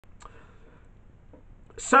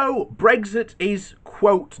So, Brexit is,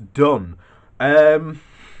 quote, done. And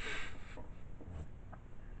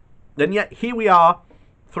yet, here we are,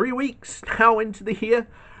 3 weeks now into the year.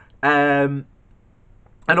 And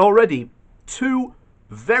already, two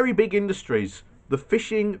very big industries, the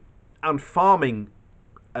fishing and farming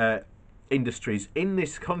industries in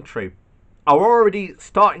this country, are already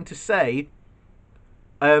starting to say,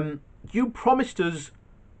 you promised us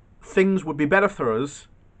things would be better for us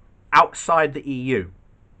outside the EU.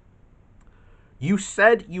 You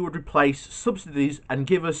said you would replace subsidies and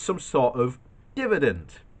give us some sort of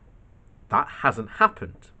dividend. That hasn't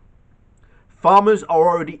happened. Farmers are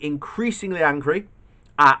already increasingly angry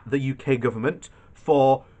at the UK government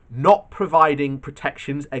for not providing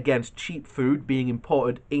protections against cheap food being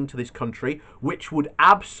imported into this country, which would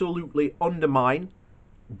absolutely undermine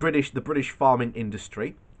the British farming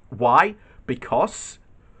industry. Why? Because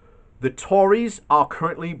the Tories are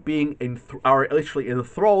currently are literally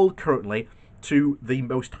enthralled currently to the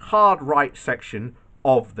most hard right section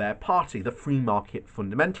of their party, the free market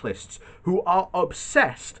fundamentalists, who are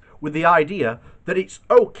obsessed with the idea that it's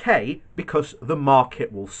okay because the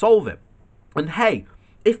market will solve it. And hey,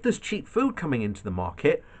 if there's cheap food coming into the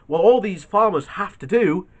market, well, all these farmers have to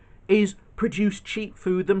do is produce cheap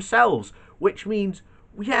food themselves, which means,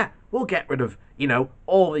 yeah, we'll get rid of,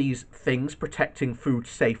 all these things protecting food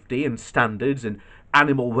safety and standards and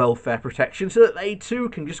animal welfare protection so that they too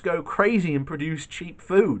can just go crazy and produce cheap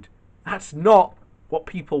food. That's not what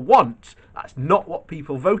people want. That's not what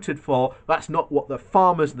people voted for. That's not what the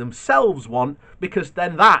farmers themselves want, because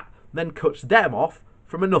then that cuts them off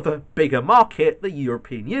from another bigger market, the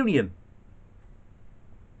European Union.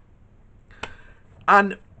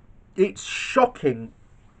 And it's shocking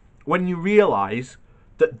when you realise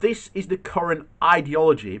that this is the current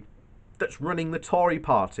ideology that's running the Tory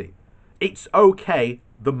party. It's okay,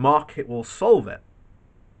 the market will solve it.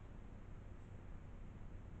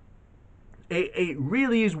 It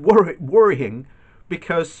really is worrying,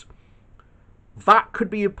 because that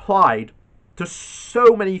could be applied to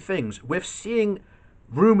so many things. We're seeing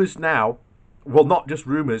rumours now, well, not just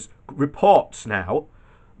rumours, reports now,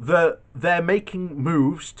 that they're making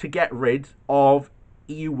moves to get rid of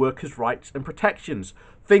EU workers' rights and protections.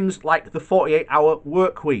 Things like the 48-hour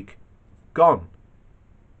work week, gone.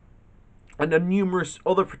 And the numerous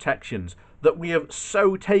other protections that we have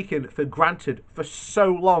so taken for granted for so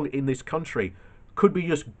long in this country could be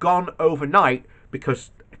just gone overnight,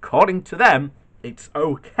 because according to them, it's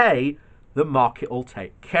okay, the market will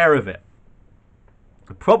take care of it.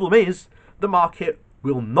 The problem is, the market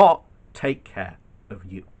will not take care of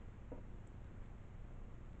you.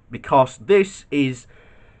 Because this is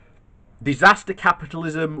disaster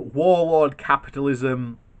capitalism, warlord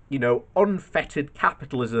capitalism, unfettered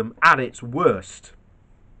capitalism at its worst.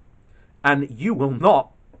 And you will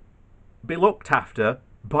not be looked after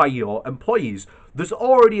by your employees. There's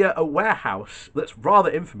already a warehouse that's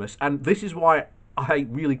rather infamous, and this is why I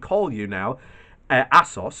really call you now,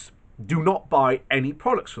 ASOS, do not buy any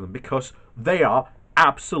products from them, because they are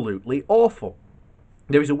absolutely awful.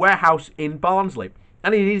 There is a warehouse in Barnsley,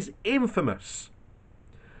 and it is infamous.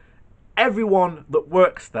 Everyone that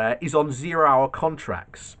works there is on 0-hour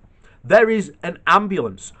contracts. There is an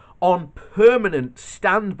ambulance on permanent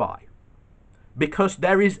standby because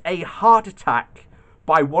there is a heart attack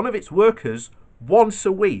by one of its workers once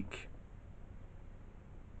a week.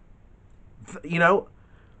 And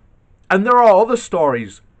there are other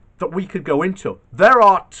stories that we could go into. There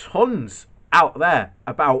are tons out there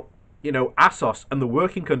about, ASOS and the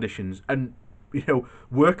working conditions, and,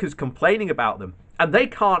 workers complaining about them. And they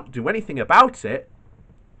can't do anything about it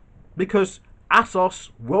because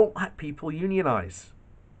ASOS won't let people unionise.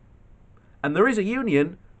 And there is a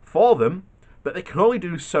union for them, but they can only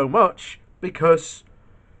do so much because,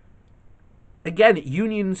 again,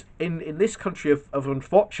 unions in this country have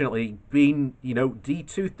unfortunately been,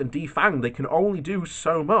 de-toothed and defanged. They can only do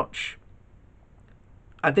so much.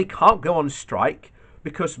 And they can't go on strike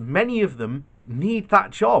because many of them need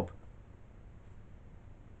that job.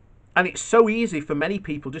 And it's so easy for many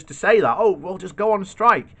people just to say that, oh, we'll just go on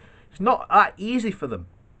strike. It's not that easy for them.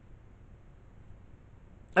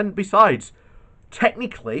 And besides,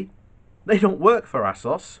 technically, they don't work for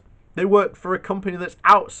ASOS. They work for a company that's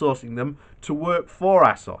outsourcing them to work for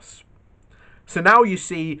ASOS. So now you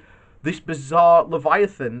see this bizarre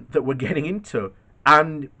Leviathan that we're getting into,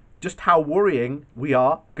 and just how worrying we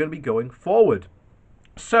are going to be going forward.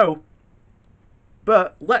 So,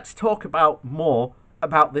 but let's talk more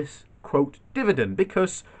about this, quote, dividend,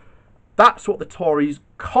 because that's what the Tories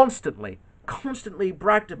constantly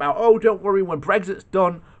bragged about. Oh, don't worry, when Brexit's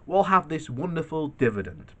done, we'll have this wonderful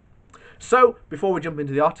dividend. So before we jump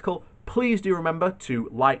into the article, please do remember to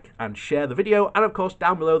like and share the video, and of course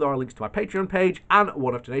down below there are links to my Patreon page and a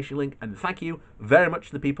one-off donation link, and thank you very much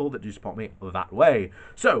to the people that do support me that way.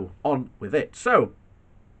 So on with it. So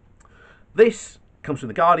this comes from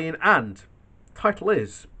The Guardian, and the title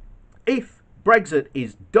is, "If Brexit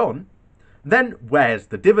is done, then where's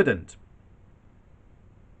the dividend?"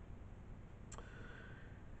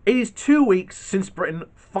 It is 2 weeks since Britain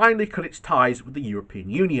finally cut its ties with the European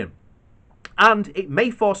Union, and it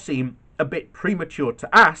may seem a bit premature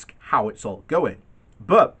to ask how it's all going.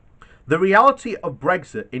 But the reality of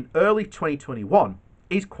Brexit in early 2021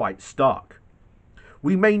 is quite stark.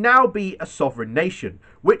 We may now be a sovereign nation,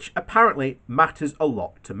 which apparently matters a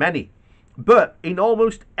lot to many. But in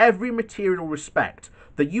almost every material respect,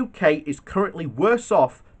 the UK is currently worse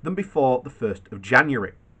off than before the 1st of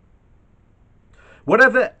January.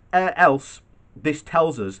 Whatever else this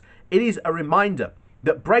tells us, it is a reminder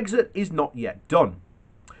that Brexit is not yet done.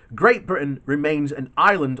 Great Britain remains an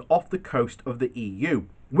island off the coast of the EU,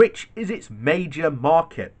 which is its major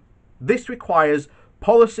market. This requires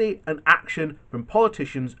policy and action from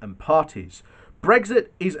politicians and parties. Brexit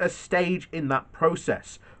is a stage in that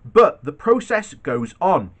process, but the process goes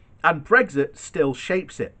on, and Brexit still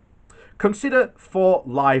shapes it. Consider 4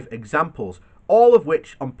 live examples, all of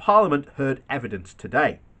which on Parliament heard evidence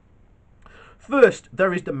today. First,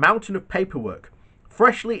 there is the mountain of paperwork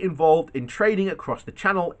freshly involved in trading across the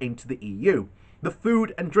Channel into the EU. The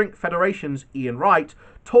Food and Drink Federation's Ian Wright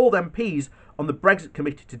told MPs on the Brexit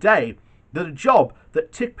committee today that a job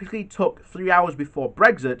that typically took 3 hours before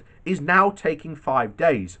Brexit is now taking 5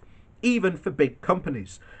 days, even for big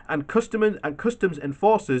companies, and customs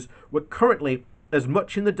enforcers were currently as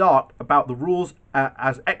much in the dark about the rules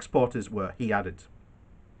as exporters were, he added.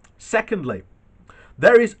 Secondly,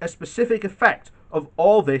 there is a specific effect of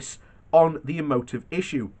all this on the emotive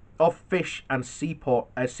issue of fish and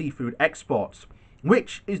seafood exports,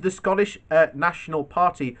 which is the Scottish National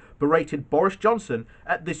Party berated Boris Johnson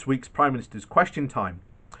at this week's Prime Minister's Question Time.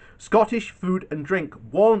 Scottish Food and Drink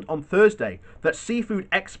warned on Thursday that seafood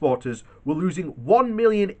exporters were losing 1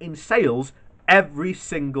 million in sales every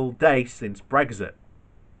single day since Brexit.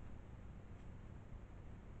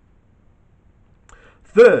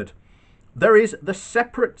 Third, there is the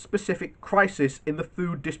separate specific crisis in the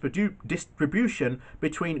food distribution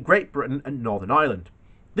between Great Britain and Northern Ireland.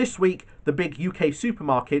 This week, the big UK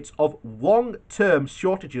supermarkets of long-term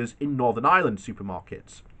shortages in Northern Ireland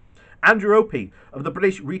supermarkets. Andrew Opie of the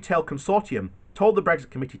British Retail Consortium told the Brexit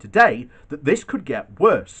Committee today that this could get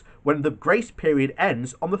worse when the grace period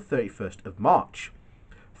ends on the 31st of March.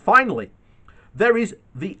 Finally, there is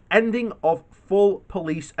the ending of full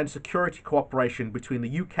police and security cooperation between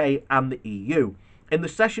the UK and the EU. In the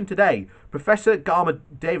session today, Professor Garma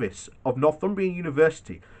Davis of Northumbrian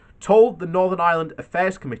University told the Northern Ireland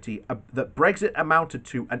Affairs Committee that Brexit amounted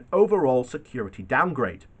to an overall security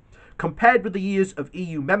downgrade, compared with the years of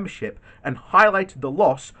EU membership, and highlighted the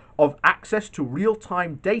loss of access to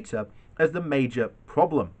real-time data as the major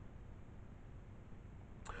problem.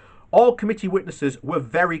 All committee witnesses were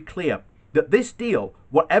very clear that this deal,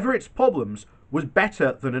 whatever its problems, was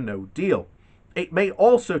better than a no deal. It may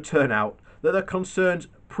also turn out that the concerns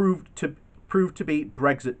proved to be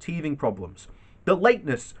Brexit teething problems. The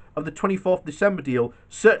lateness of the 24th December deal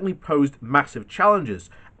certainly posed massive challenges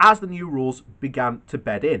as the new rules began to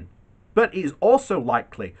bed in. But it is also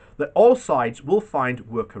likely that all sides will find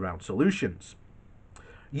workaround solutions.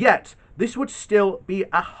 Yet, this would still be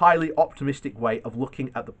a highly optimistic way of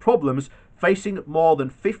looking at the problems facing more than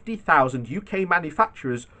 50,000 UK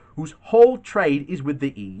manufacturers whose whole trade is with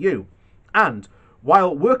the EU. And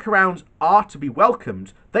while workarounds are to be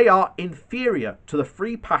welcomed, they are inferior to the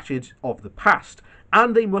free passage of the past,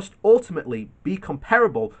 and they must ultimately be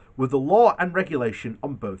comparable with the law and regulation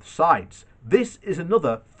on both sides. This is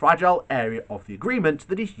another fragile area of the agreement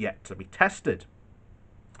that is yet to be tested.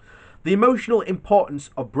 The emotional importance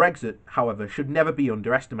of Brexit, however, should never be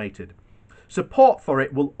underestimated. Support for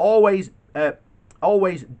it will always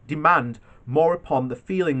demand more upon the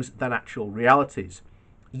feelings than actual realities.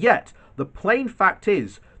 Yet, the plain fact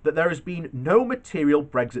is that there has been no material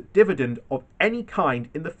Brexit dividend of any kind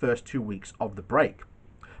in the first 2 weeks of the break.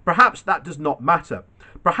 Perhaps that does not matter.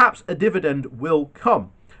 Perhaps a dividend will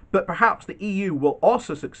come, but perhaps the EU will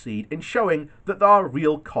also succeed in showing that there are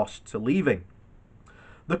real costs to leaving.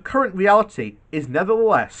 The current reality is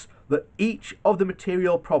nevertheless that each of the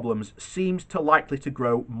material problems seems likely to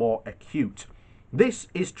grow more acute. This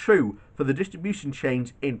is true for the distribution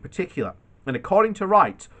chains in particular, and according to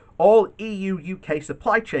Wright, all EU-UK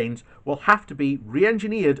supply chains will have to be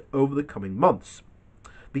re-engineered over the coming months.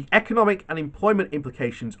 The economic and employment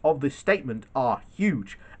implications of this statement are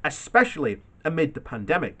huge, especially amid the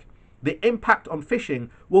pandemic. The impact on fishing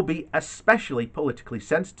will be especially politically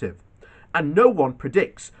sensitive, and no one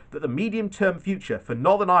predicts that the medium-term future for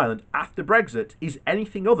Northern Ireland after Brexit is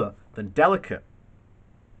anything other than delicate.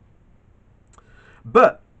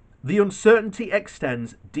 But the uncertainty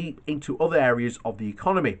extends deep into other areas of the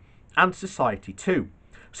economy and society too.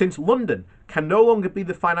 Since London can no longer be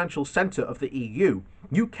the financial centre of the EU,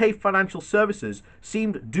 UK financial services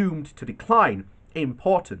seemed doomed to decline in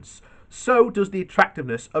importance. So does the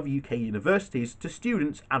attractiveness of UK universities to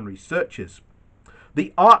students and researchers.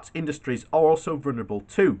 The arts industries are also vulnerable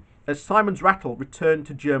too, as Simon's Rattle return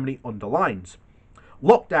to Germany underlines.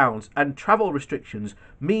 Lockdowns and travel restrictions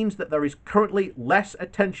means that there is currently less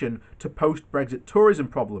attention to post-Brexit tourism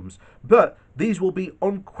problems, but these will be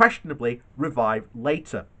unquestionably revived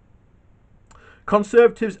later.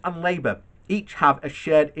 Conservatives and Labour each have a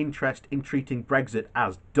shared interest in treating Brexit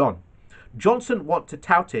as done. Johnson wants to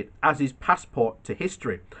tout it as his passport to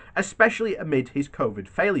history, especially amid his COVID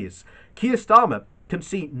failures. Keir Starmer can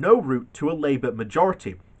see no route to a Labour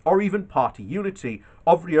majority, or even party unity,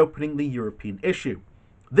 of reopening the European issue.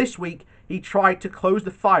 This week, he tried to close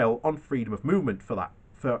the file on freedom of movement for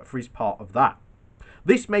his part of that.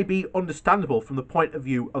 This may be understandable from the point of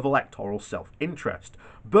view of electoral self-interest,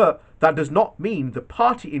 but that does not mean the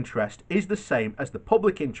party interest is the same as the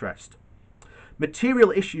public interest.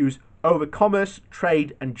 Material issues over commerce,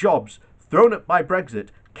 trade and jobs thrown up by Brexit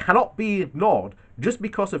cannot be ignored just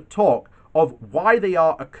because of talk of why they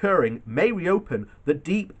are occurring may reopen the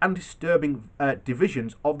deep and disturbing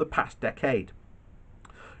divisions of the past decade.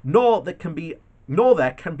 Nor there can be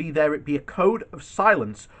a code of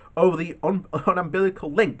silence over the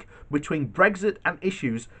unumbilical link between Brexit and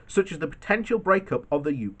issues such as the potential breakup of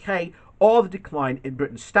the UK or the decline in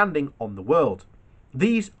Britain's standing on the world.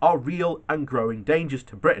 These are real and growing dangers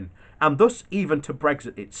to Britain, and thus even to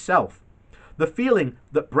Brexit itself. The feeling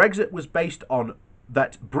that Brexit was based on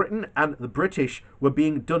that Britain and the British were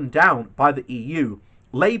being done down by the EU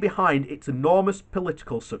lay behind its enormous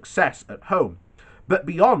political success at home. But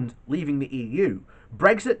beyond leaving the EU,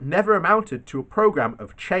 Brexit never amounted to a programme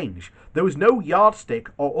of change. There was no yardstick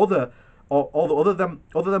other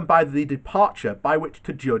than by the departure by which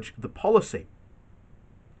to judge the policy.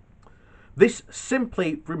 This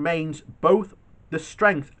simply remains both the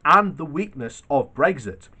strength and the weakness of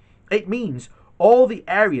Brexit. It means all the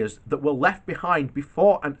areas that were left behind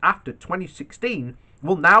before and after 2016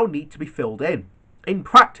 will now need to be filled in. In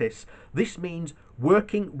practice, this means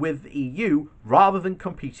working with the EU rather than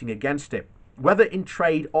competing against it, whether in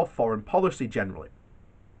trade or foreign policy generally.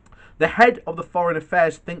 The head of the Foreign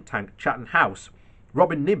Affairs think tank Chatham House,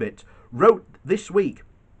 Robin Nibbett, wrote this week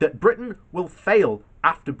that Britain will fail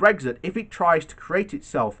after Brexit if it tries to create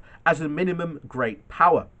itself as a minimum great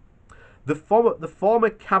power. The former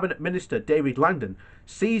cabinet minister David Langdon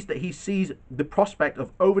sees the prospect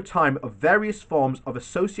of overtime of various forms of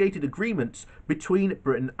associated agreements between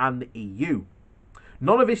Britain and the EU.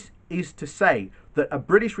 None of this is to say that a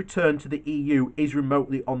British return to the EU is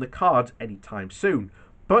remotely on the cards anytime soon,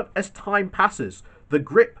 but as time passes, the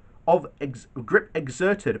grip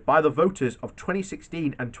exerted by the voters of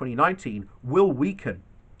 2016 and 2019 will weaken.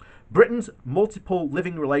 Britain's multiple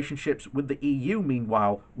living relationships with the EU,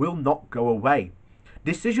 meanwhile, will not go away.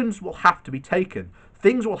 Decisions will have to be taken,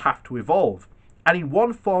 things will have to evolve, and in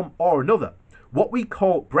one form or another, what we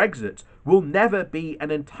call Brexit will never be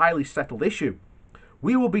an entirely settled issue.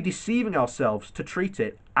 We will be deceiving ourselves to treat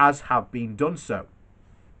it as have been done so.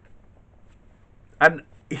 And,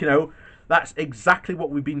 that's exactly what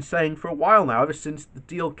we've been saying for a while now, ever since the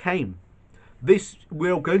deal came.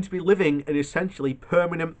 We're going to be living in essentially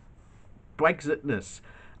permanent Brexitness,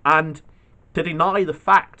 and to deny the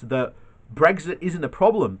fact that Brexit isn't a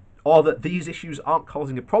problem or that these issues aren't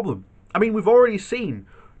causing a problem. I mean, we've already seen,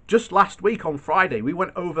 just last week on Friday, we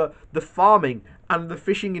went over the farming and the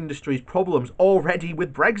fishing industry's problems already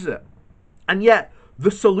with Brexit. And yet, the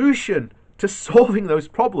solution to solving those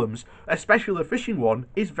problems, especially the fishing one,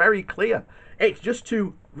 is very clear. It's just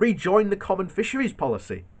to rejoin the common fisheries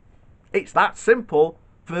policy. It's that simple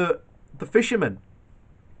for the fishermen.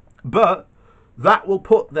 But that will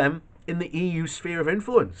put them in the EU sphere of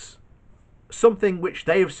influence. Something which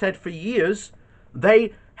they have said for years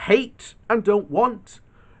they hate and don't want.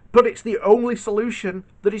 But it's the only solution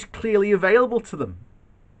that is clearly available to them.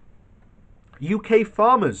 UK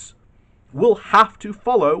farmers will have to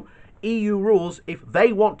follow EU rules if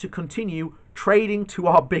they want to continue trading to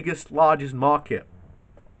our largest market.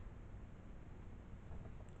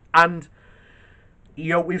 And,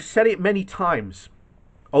 we've said it many times.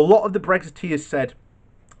 A lot of the Brexiteers said,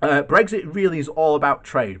 Brexit really is all about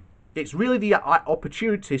trade. It's really the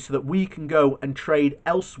opportunity so that we can go and trade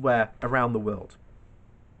elsewhere around the world.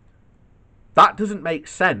 That doesn't make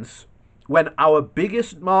sense when our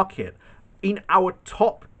biggest market, in our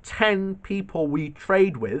top 10 people we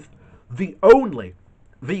trade with, the only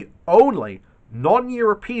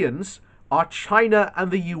non-Europeans are China and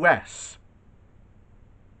the US.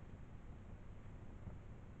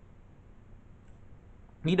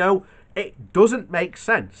 You know, it doesn't make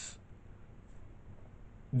sense.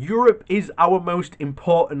 Europe is our most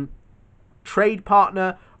important trade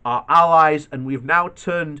partner, our allies, and we've now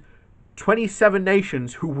turned 27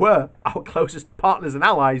 nations who were our closest partners and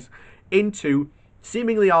allies into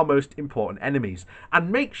seemingly our most important enemies.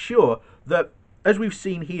 And make sure that, as we've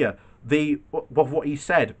seen here, what he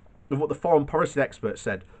said, what the foreign policy expert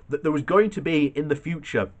said, that there was going to be in the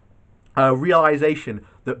future a realization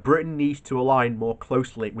that Britain needs to align more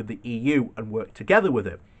closely with the EU and work together with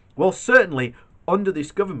it. Well, certainly under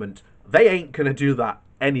this government, they ain't going to do that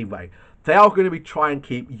anyway. They are going to be trying to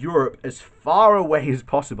keep Europe as far away as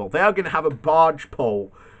possible. They are going to have a barge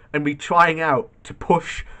pole and be trying out to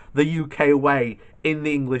push the UK away in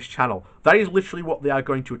the English Channel. That is literally what they are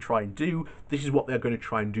going to try and do. This is what they're going to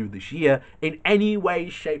try and do this year in any way,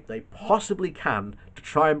 shape they possibly can to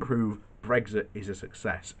try and prove Brexit is a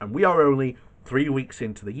success. And we are only 3 weeks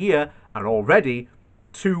into the year, and already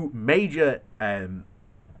two major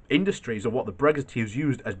industries of what the Brexiteers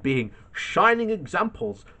used as being shining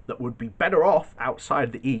examples that would be better off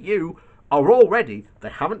outside the EU are already, they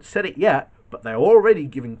haven't said it yet, but they're already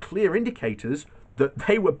giving clear indicators that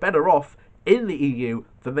they were better off in the EU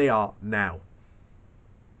than they are now.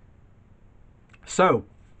 So,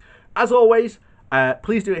 as always,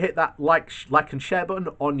 please do hit that like and share button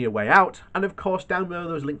on your way out. And of course, down below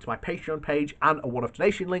there's a link to my Patreon page and a one-off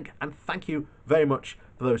donation link. And thank you very much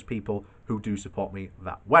for those people who do support me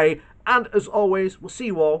that way. And as always, we'll see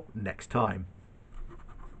you all next time.